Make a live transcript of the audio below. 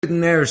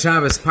Erev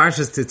Shabbos,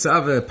 Parshas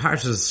Tetzaveh,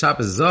 Parshas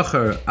Shabbos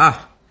Zocher.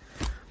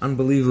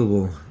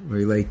 Unbelievable.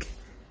 We're like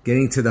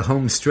getting to the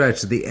home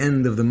stretch, the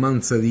end of the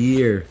months of the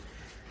year.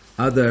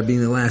 Adar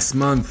being the last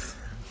month.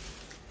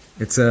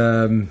 It's but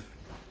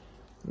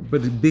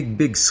a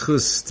big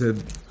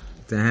schus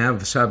to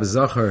have Shabbos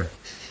Zocher.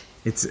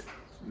 It's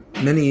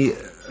many,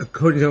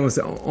 according to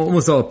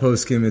almost all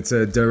poskim, it's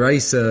a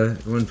deraisa.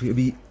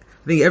 I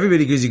think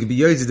everybody agrees you could be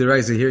yoyz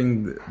deraisa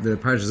hearing the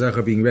Parshas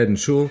Zocher being read in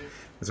shul.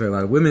 That's why a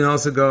lot of women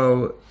also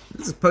go.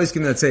 This is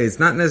poskim that say it's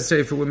not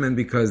necessary for women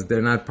because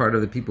they're not part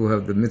of the people who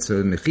have the mitzvah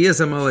of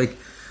mechias Amalek.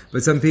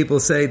 But some people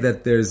say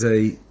that there's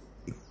a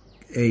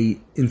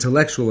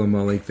intellectual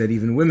Amalek, that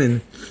even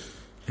women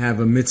have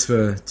a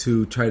mitzvah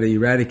to try to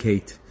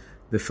eradicate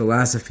the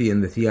philosophy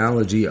and the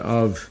theology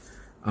of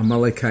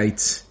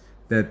Amalekites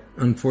that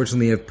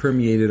unfortunately have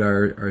permeated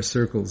our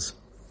circles.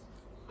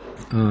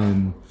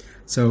 But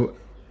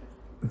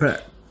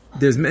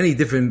there's many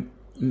different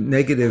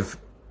negative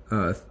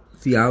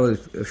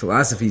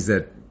philosophies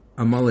that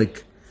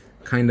Amalek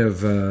kind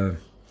of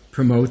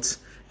promotes,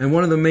 and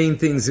one of the main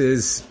things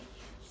is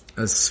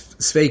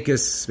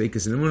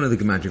Sveikus, and one of the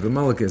gematria of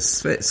Amalek is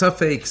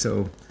Safek,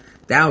 so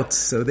doubts.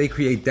 So they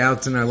create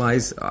doubts in our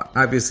lives.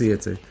 Obviously,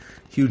 it's a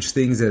huge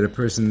thing that a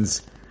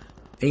person's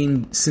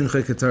Ein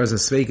Simcha Katar's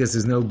Sveikus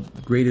is no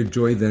greater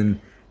joy than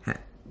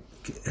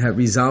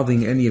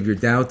resolving any of your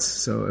doubts.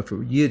 So if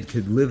a Yid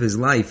could live his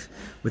life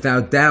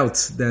without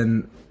doubts,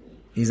 then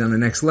he's on the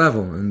next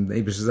level, and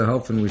Eibush is a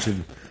help, and we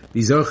should be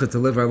zocha to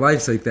live our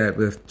lives like that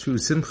with true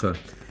simcha.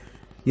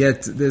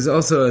 Yet there's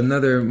also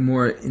another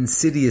more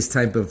insidious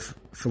type of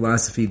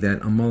philosophy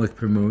that Amalek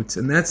promotes,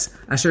 and that's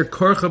asher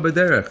korcha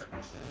b'derech,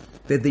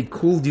 that they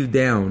cooled you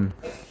down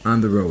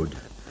on the road.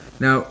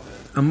 Now,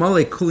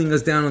 Amalek cooling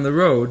us down on the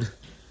road,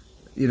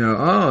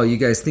 you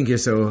guys think you're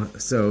so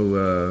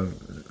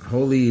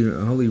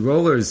holy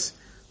rollers,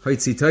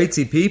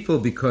 hoitsy-toitsy people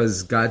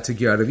because God took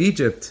you out of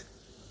Egypt.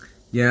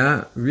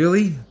 Yeah,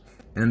 really?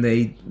 And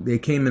they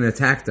came and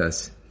attacked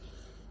us.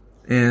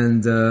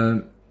 And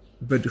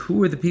but who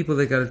were the people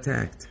that got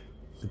attacked?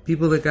 The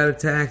people that got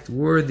attacked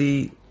were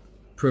the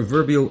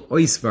proverbial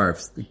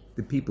oisvarfs,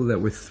 the people that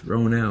were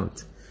thrown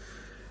out.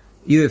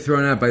 Either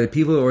thrown out by the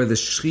people or the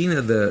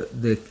Shechina,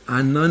 the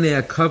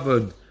Ananei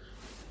HaKavod,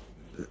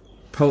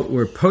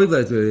 were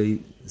poilet, they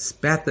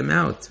spat them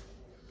out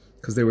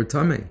because they were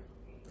tamei.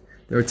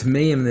 They were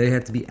tameim, they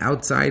had to be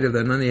outside of the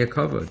Ananei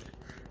HaKavod.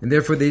 And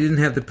therefore they didn't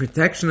have the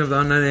protection of the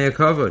Ananei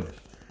HaKavod.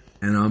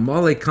 And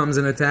Amalek comes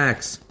and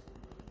attacks.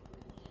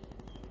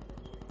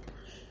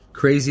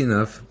 Crazy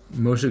enough,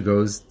 Moshe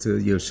goes to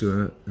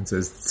Yoshua and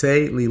says,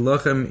 Tzei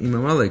lilochem im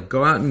Amalek,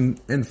 go out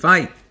and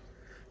fight.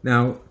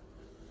 Now,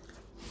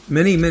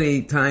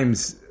 many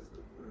times,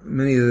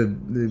 many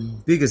of the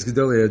biggest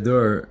Gedolei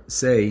Ador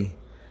say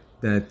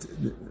that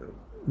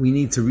we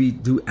need to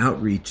do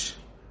outreach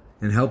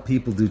and help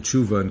people do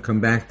tshuva and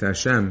come back to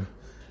Hashem.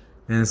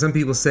 And some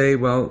people say,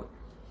 well,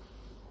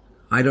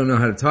 I don't know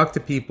how to talk to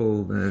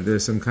people.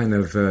 There's some kind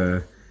of,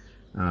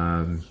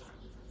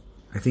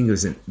 I think it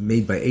was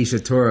made by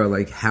Esha Torah,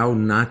 like how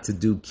not to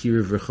do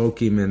Kiruv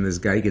Rechokim, and this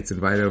guy gets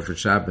invited over for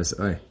Shabbos.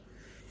 It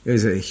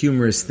was a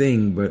humorous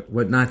thing, but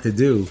what not to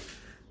do.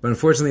 But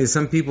unfortunately,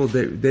 some people,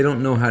 they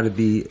don't know how to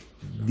be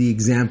the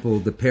example,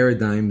 the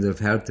paradigms of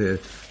how to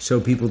show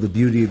people the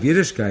beauty of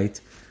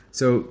Yiddishkeit.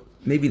 So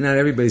maybe not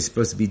everybody's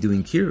supposed to be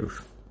doing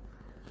Kiruv.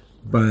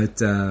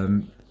 But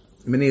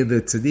many of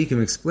the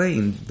tzaddikim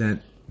explain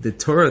that the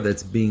Torah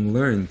that's being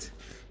learned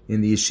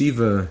in the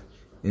yeshiva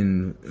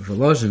in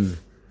Volozhin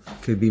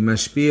could be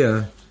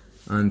mashpia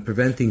on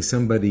preventing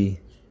somebody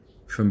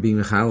from being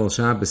mechalel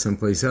Shabbos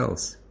someplace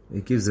else.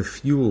 It gives a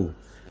fuel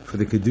for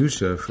the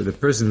kedusha, for the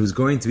person who's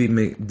going to be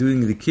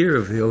doing the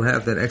kiruv. He'll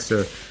have that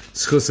extra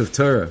schus of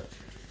Torah.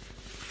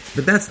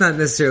 But that's not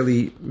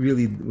necessarily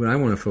really what I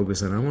want to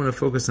focus on. I want to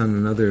focus on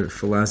another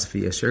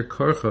philosophy, asher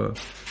korcha,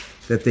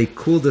 that they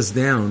cooled us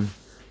down,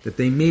 that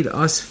they made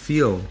us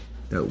feel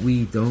that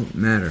we don't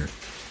matter.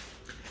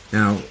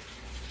 Now,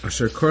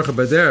 Asher Korcha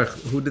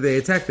Baderech, who did they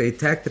attack? They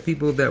attacked the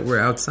people that were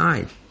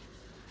outside.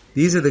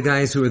 These are the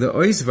guys who were the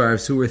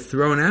oisvarvs, who were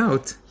thrown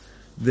out.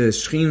 The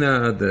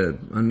Shechina, the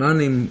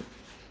Anonim,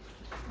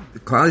 the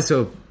Klal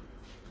Yisrael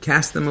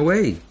cast them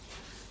away.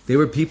 They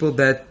were people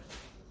that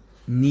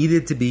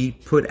needed to be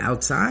put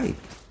outside.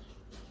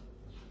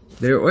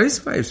 They're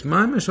oisvarvs,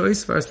 mamash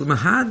oisvarvs,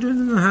 l'mahadrin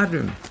and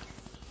mahadrin.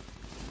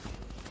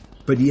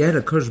 But yet,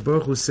 HaKadosh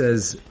Baruch Hu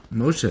says,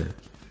 Moshe,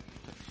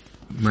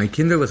 my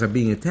kinderlich are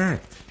being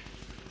attacked.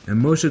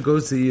 And Moshe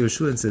goes to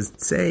Yeshua and says,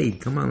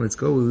 Tzei, come on, let's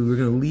go. We're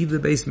going to leave the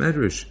base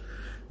medrash.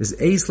 There's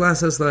Eis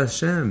Lasas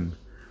LaHashem.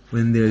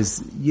 When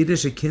there's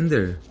Yiddish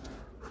kinder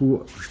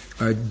who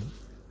are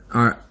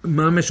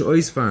mamish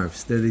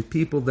oisvarvs, they're the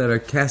people that are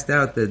cast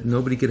out, that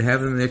nobody could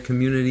have them in their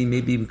community,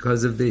 maybe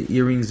because of the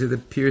earrings or the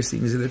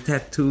piercings or the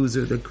tattoos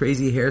or the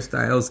crazy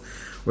hairstyles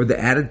or the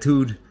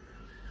attitude.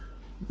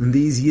 And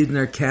these Yidden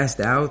are cast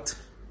out.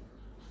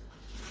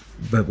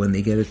 But when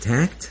they get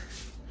attacked,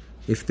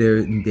 if they're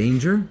in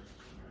danger,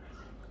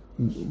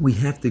 we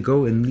have to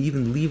go and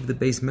even leave the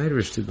base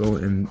medrash to go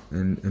and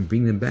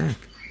bring them back.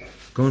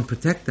 Go and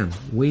protect them.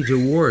 Wage a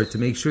war to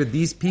make sure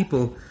these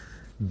people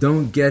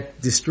don't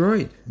get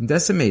destroyed and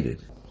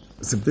decimated.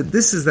 So, but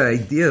this is the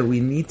idea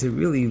we need to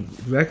really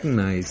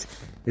recognize,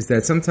 is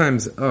that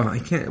sometimes,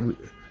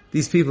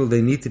 these people,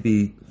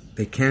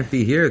 they can't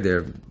be here.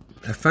 They're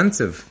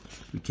offensive.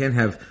 We can't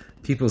have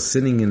people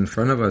sitting in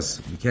front of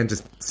us. We can't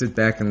just sit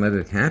back and let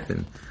it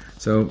happen.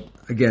 So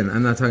again,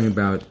 I'm not talking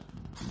about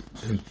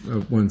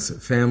one's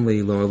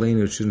family, lo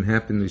aleinu, it shouldn't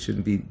happen. We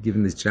shouldn't be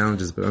given these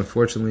challenges. But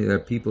unfortunately, there are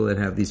people that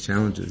have these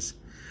challenges.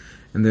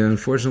 And there are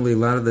unfortunately a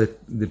lot of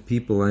the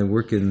people, I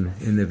work in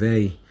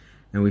Neve,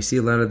 and we see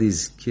a lot of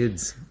these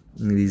kids,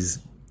 these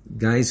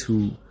guys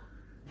who,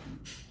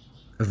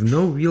 of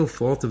no real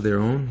fault of their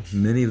own,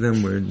 many of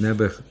them were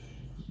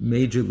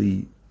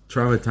majorly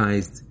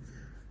traumatized,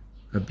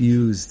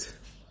 abused,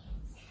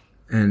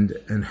 and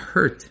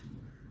hurt.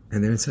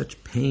 And they're in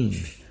such pain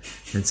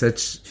and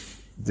such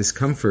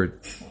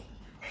discomfort,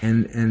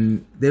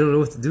 and they don't know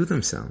what to do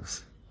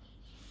themselves,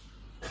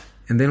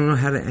 and they don't know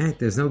how to act.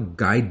 There's no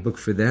guidebook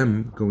for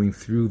them going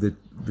through the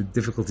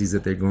difficulties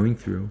that they're going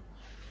through,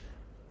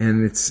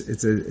 and it's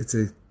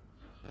a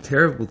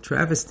terrible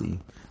travesty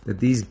that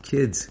these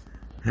kids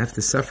have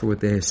to suffer what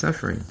they are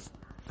suffering.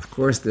 Of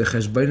course, the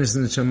cheshbonos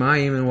in the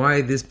shamayim and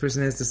why this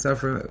person has to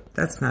suffer,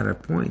 that's not our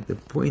point. The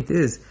point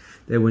is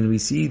that when we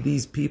see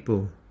these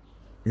people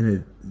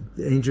in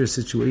a dangerous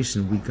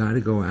situation, we got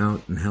to go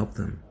out and help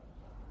them.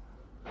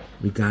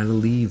 We got to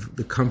leave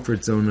the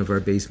comfort zone of our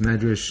base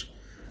medrash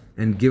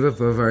and give up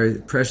of our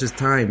precious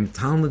time.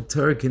 Talmud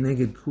Torah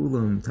keneged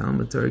kulam.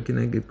 Talmud Torah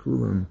keneged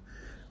kulam.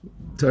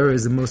 Torah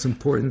is the most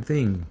important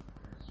thing.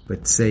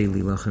 But say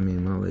lilachem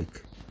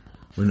Amalek.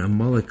 When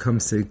Amalek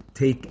comes to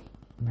take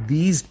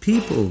these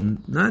people,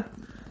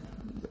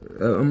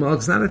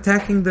 Amalek's not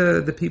attacking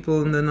the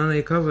people in the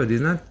Nanei Kavod.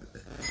 He's not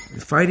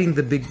fighting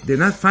they're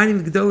not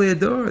fighting the Gedolei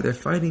Ador, they're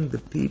fighting the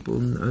people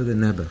of the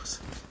Nebuchs.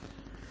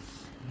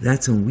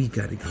 That's when we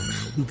got to go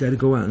out. We got to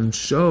go out and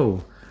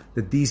show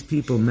that these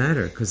people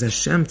matter, because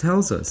Hashem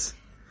tells us.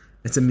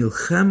 It's a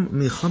milcham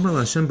al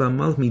Hashem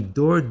ba'amalek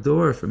midor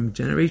dor, from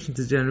generation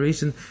to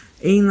generation.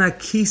 Ein la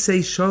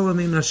kisei shalom,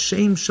 ein la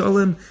shem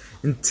shalom,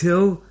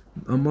 until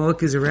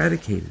Amalek is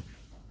eradicated.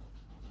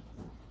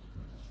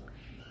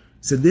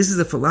 So this is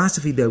a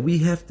philosophy that we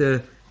have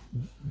to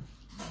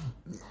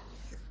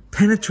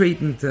penetrate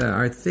into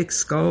our thick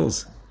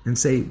skulls and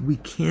say we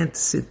can't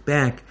sit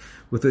back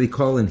with what they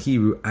call in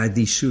Hebrew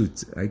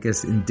adishut, I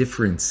guess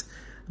indifference.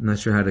 I'm not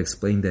sure how to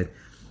explain that.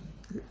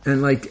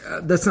 And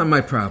that's not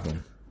my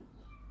problem.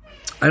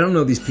 I don't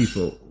know these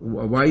people.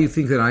 Why do you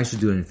think that I should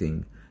do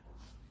anything?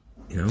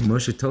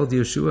 Moshe told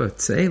Yeshua,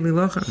 "Tzei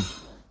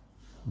lilachem."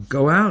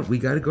 Go out. We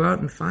got to go out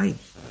and fight.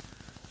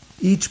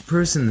 Each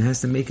person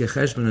has to make a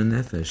cheshbon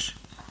nefesh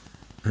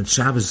on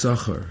Shabbos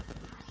Zachor.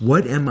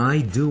 What am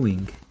I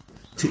doing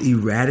to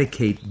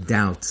eradicate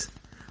doubt?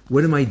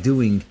 What am I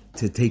doing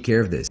to take care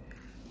of this?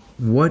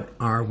 What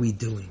are we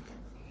doing?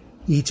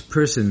 Each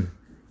person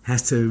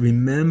has to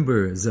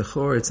remember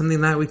Zachor. It's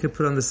something that we could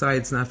put on the side.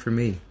 It's not for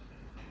me.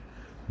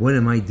 What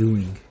am I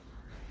doing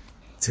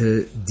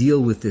to deal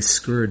with this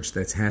scourge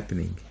that's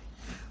happening?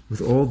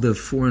 With all the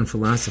foreign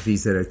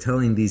philosophies that are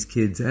telling these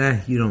kids,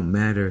 you don't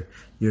matter.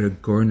 You're a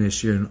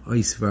gornish. You're an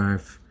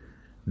oisvarf.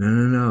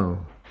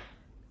 No.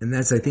 And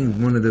that's, I think,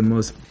 one of the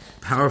most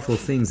powerful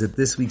things that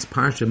this week's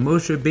Parsha,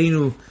 Moshe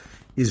Rabbeinu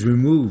is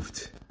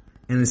removed.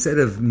 And instead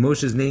of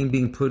Moshe's name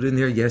being put in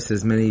there, yes,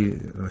 there's many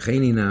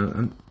Cheni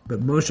now,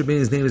 but Moshe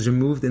Rabbeinu's name is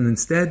removed, and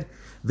instead,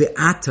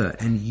 Ve'ata,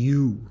 and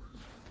you.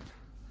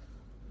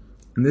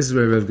 And this is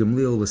where Rav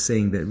Gamliel was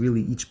saying that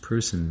really each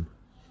person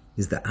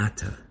is the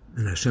Ata,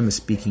 and Hashem is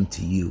speaking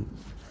to you.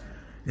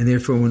 And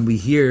therefore, when we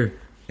hear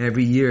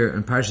every year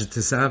on Parsha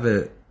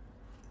Tesaveh,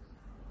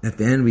 at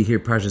the end we hear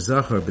Parsha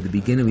Zachor, but at the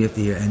beginning we have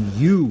to hear, and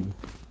you,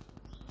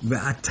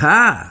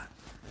 Ve'ata.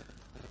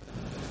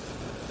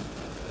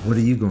 What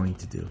are you going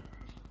to do?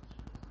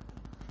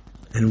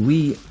 And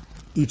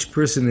each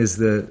person is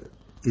the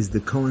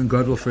Kohen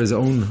Gadol for his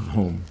own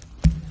home.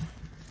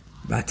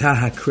 Ve'ata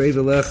hakrev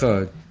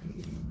elecha.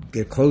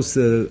 Get close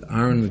to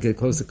Aaron, get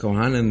close to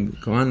Kohanim.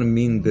 Kohanim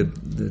mean the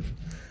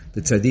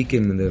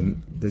tzaddikim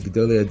and the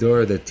Gedolei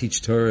Ador that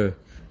teach Torah,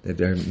 that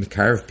are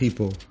Mekarev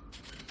people.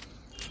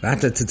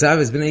 V'ata tetzav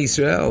es b'nei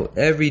Yisrael,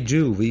 every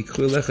Jew,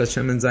 v'yikchu lecha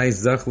shemen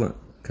zayis zachla,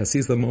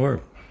 kasis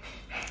lamor.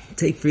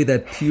 Take for you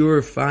that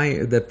pure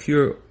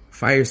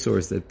fire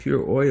source, that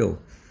pure oil.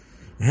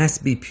 It has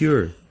to be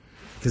pure,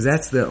 because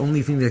that's the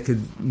only thing that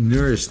could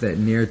nourish that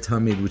ner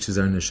tamid, which is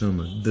our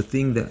neshama. The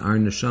thing that our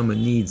neshama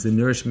needs, the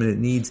nourishment it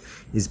needs,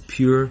 is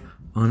pure,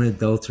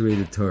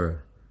 unadulterated Torah.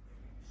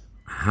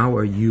 How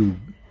are you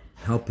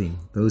helping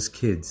those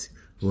kids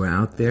who are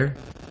out there,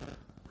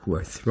 who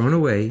are thrown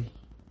away,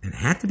 and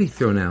had to be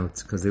thrown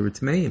out because they were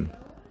Tameim?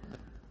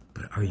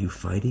 But are you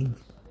fighting?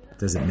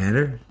 Does it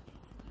matter?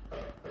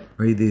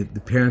 Are you the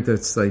parent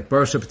that's like,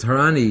 Baruch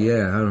Tarani,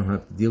 I don't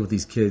have to deal with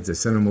these kids, I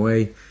send them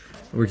away.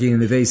 Working in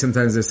the day,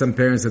 sometimes there's some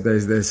parents that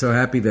they're so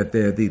happy that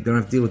they don't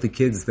have to deal with the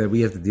kids that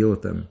we have to deal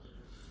with them.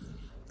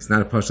 It's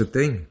not a pasha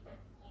thing.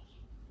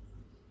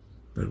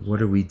 But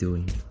what are we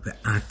doing?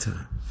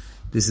 Ve'ata.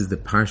 This is the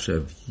parsha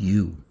of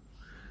you.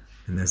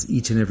 And that's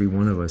each and every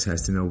one of us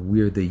has to know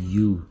we're the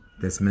you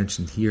that's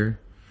mentioned here.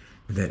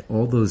 And that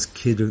all those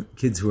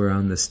kids who are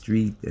on the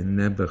street in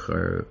Nebuch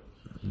are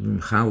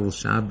Chalal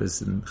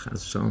Shabbos and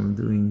Chas Shalom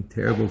doing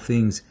terrible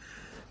things.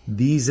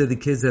 These are the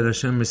kids that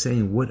Hashem is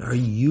saying, what are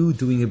you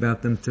doing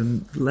about them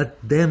to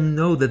let them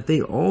know that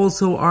they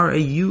also are a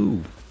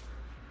you?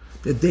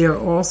 That they are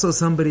also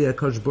somebody that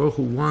Kosh Baruch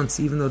Hu wants,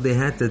 even though they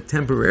had to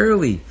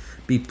temporarily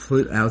be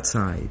put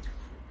outside.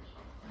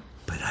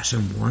 But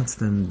Hashem wants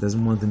them,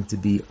 doesn't want them to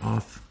be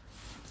off.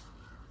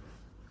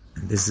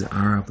 And this is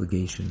our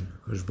obligation.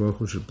 Kosh Baruch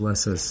Hu should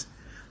bless us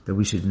that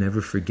we should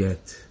never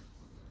forget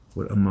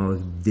what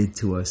Amalek did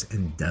to us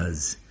and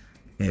does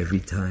every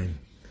time.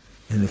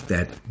 And if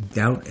that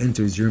doubt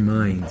enters your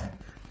mind,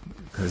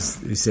 because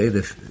you say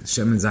the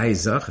Shemen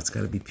Zayizach, it's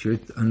got to be pure,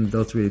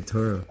 unadulterated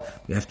Torah.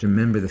 You have to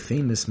remember the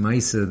famous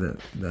Maisa,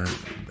 the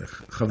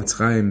Chavetz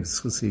Chaim,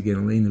 Zchus Yigei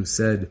Aleinu,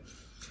 said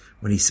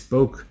when he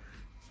spoke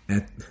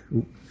at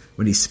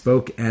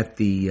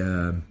the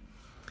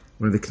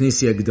one of the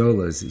Knessia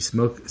Gdolas. He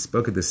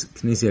spoke at this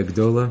Knessia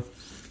Gdola,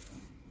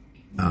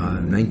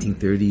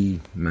 1930,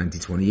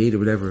 1928 or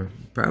whatever,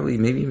 probably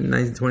maybe even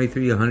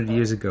 1923, 100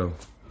 years ago.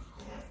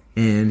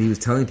 And he was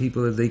telling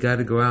people that they got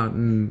to go out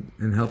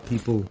and help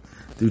people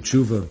do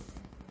tshuva.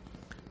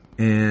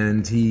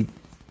 And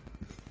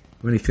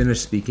when he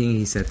finished speaking,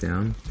 he sat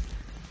down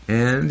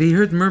and he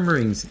heard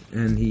murmurings,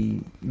 and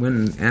he went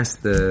and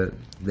asked the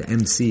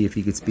MC if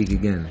he could speak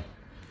again.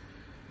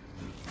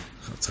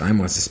 Chavetz Chaim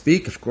wants to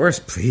speak, of course,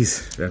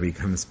 please, Rabbi,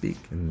 come and speak.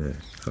 And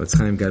Chavetz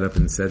Chaim got up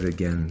and said it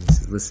again. He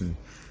said, listen,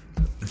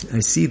 I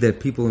see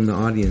that people in the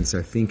audience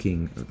are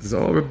thinking, this is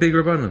all big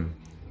Rabbanim.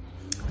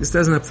 This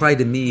doesn't apply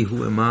to me.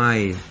 Who am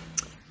I?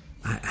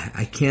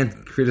 I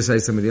can't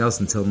criticize somebody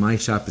else until my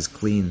shop is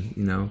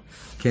clean,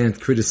 Can't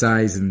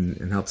criticize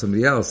and help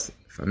somebody else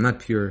if I'm not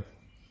pure.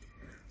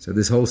 So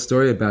this whole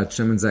story about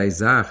Shemen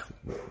Zayizach,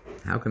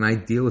 how can I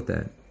deal with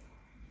that?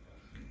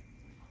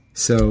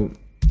 So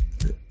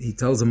he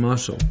tells a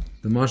mashal.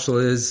 The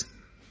mashal is,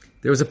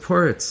 there was a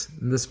poritz,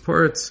 and this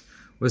poritz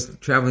was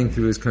traveling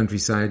through his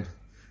countryside,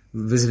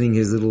 visiting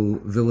his little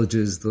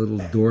villages, the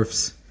little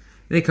dwarfs.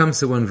 And he comes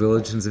to one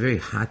village, and it's a very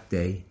hot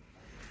day.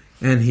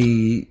 And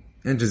he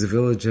enters the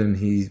village, and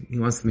he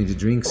wants me to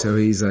drink, so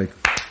he's like,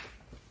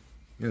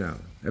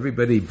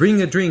 everybody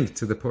bring a drink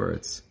to the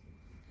poritz.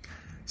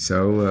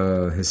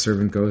 So his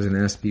servant goes and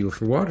asks people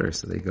for water.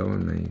 So they go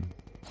and they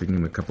bring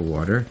him a cup of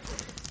water.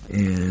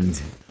 And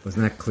it was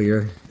not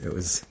clear. It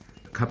was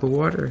a cup of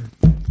water.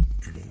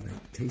 And he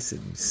tastes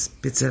it and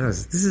spits it out.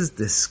 Says, this is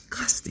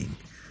disgusting.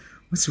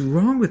 What's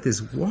wrong with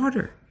this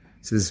water?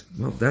 He says,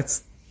 well,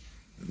 that's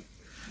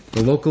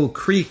the local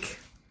creek,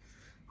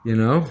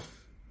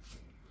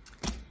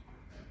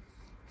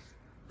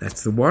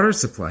 That's the water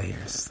supply here.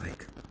 It's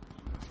like,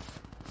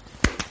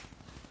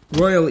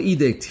 royal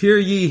edict, hear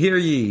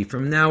ye.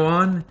 From now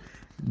on,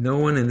 no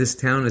one in this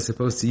town is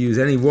supposed to use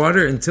any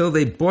water until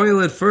they boil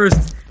it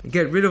first and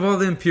get rid of all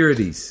the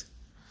impurities.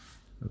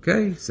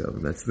 Okay, so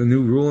that's the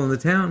new rule in the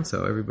town.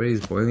 So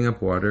everybody's boiling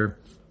up water.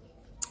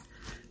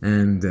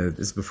 And this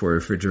is before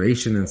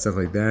refrigeration and stuff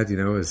like that,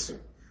 as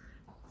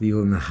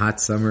people in the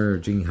hot summer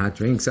drinking hot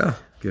drinks.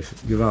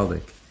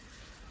 Givaldik.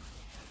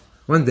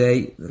 One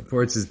day, the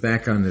poritz is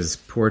back on his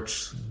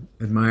porch,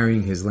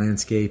 admiring his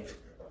landscape,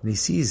 and he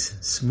sees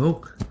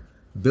smoke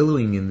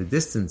billowing in the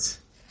distance.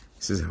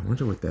 He says, I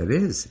wonder what that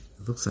is.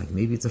 It looks like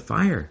maybe it's a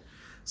fire.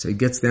 So he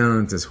gets down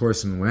onto his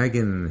horse and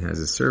wagon and has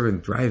a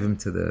servant drive him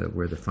to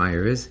where the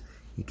fire is.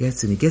 He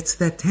gets to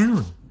that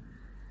town.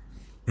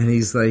 And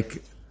he's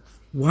like,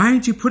 why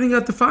aren't you putting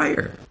out the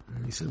fire?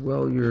 And he said,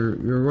 well, your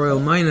Royal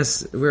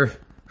Highness, we're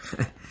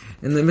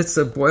in the midst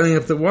of boiling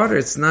up the water.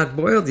 It's not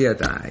boiled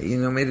yet. I,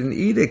 made an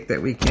edict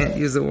that we can't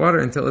use the water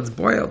until it's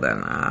boiled.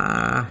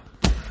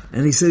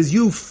 And he says,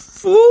 you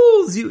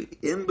fools, you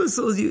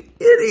imbeciles, you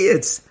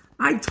idiots.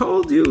 I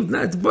told you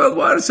not to boil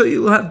water so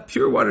you will have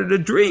pure water to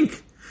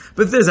drink.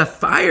 But if there's a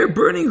fire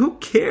burning, who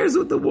cares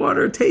what the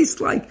water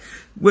tastes like?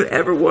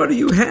 Whatever water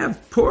you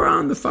have, pour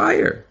on the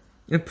fire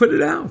and put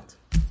it out.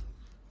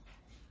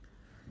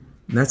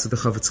 And that's what the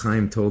Chavetz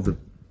Chaim told the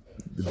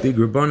big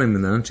Rabbanim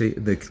in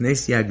the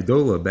Knessia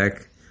Gdola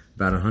back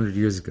about 100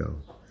 years ago.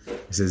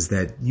 He says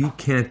that you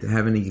can't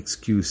have any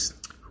excuse.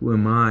 Who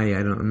am I?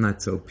 I'm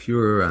not so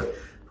pure.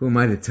 Who am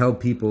I to tell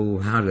people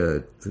how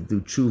to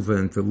do tshuva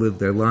and to live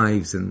their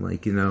lives? And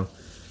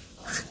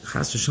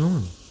Chas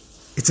v'sholom.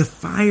 It's a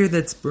fire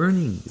that's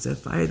burning.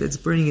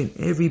 And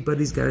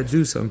everybody's got to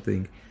do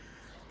something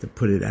to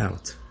put it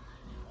out.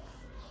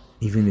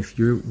 Even if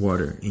your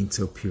water ain't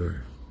so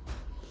pure.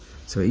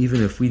 So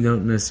even if we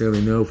don't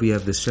necessarily know if we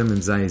have the Shemen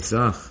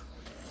Zayizach,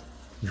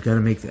 we've got to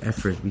make the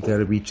effort. We've got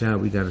to reach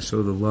out. We've got to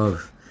show the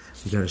love.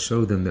 We've got to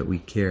show them that we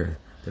care,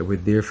 that we're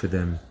there for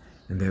them,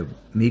 and that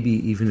maybe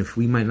even if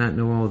we might not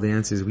know all the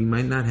answers, we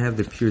might not have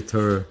the pure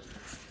Torah,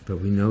 But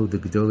we know the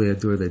Gedolei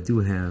Ador that do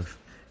have,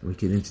 and we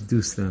can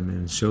introduce them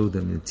and show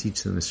them and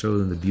teach them and show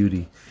them the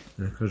beauty.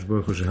 And HaKadosh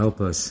Baruch Hu should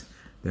help us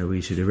that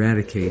we should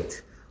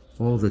eradicate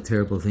all the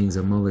terrible things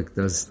Amalek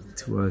does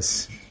to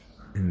us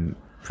in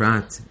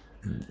Prat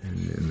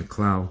and the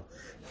Klal.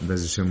 And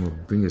Bez Hashem will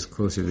bring us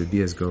closer to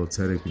Bias Gold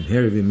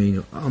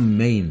Tzedek.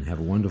 Amen. Have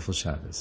a wonderful Shabbos.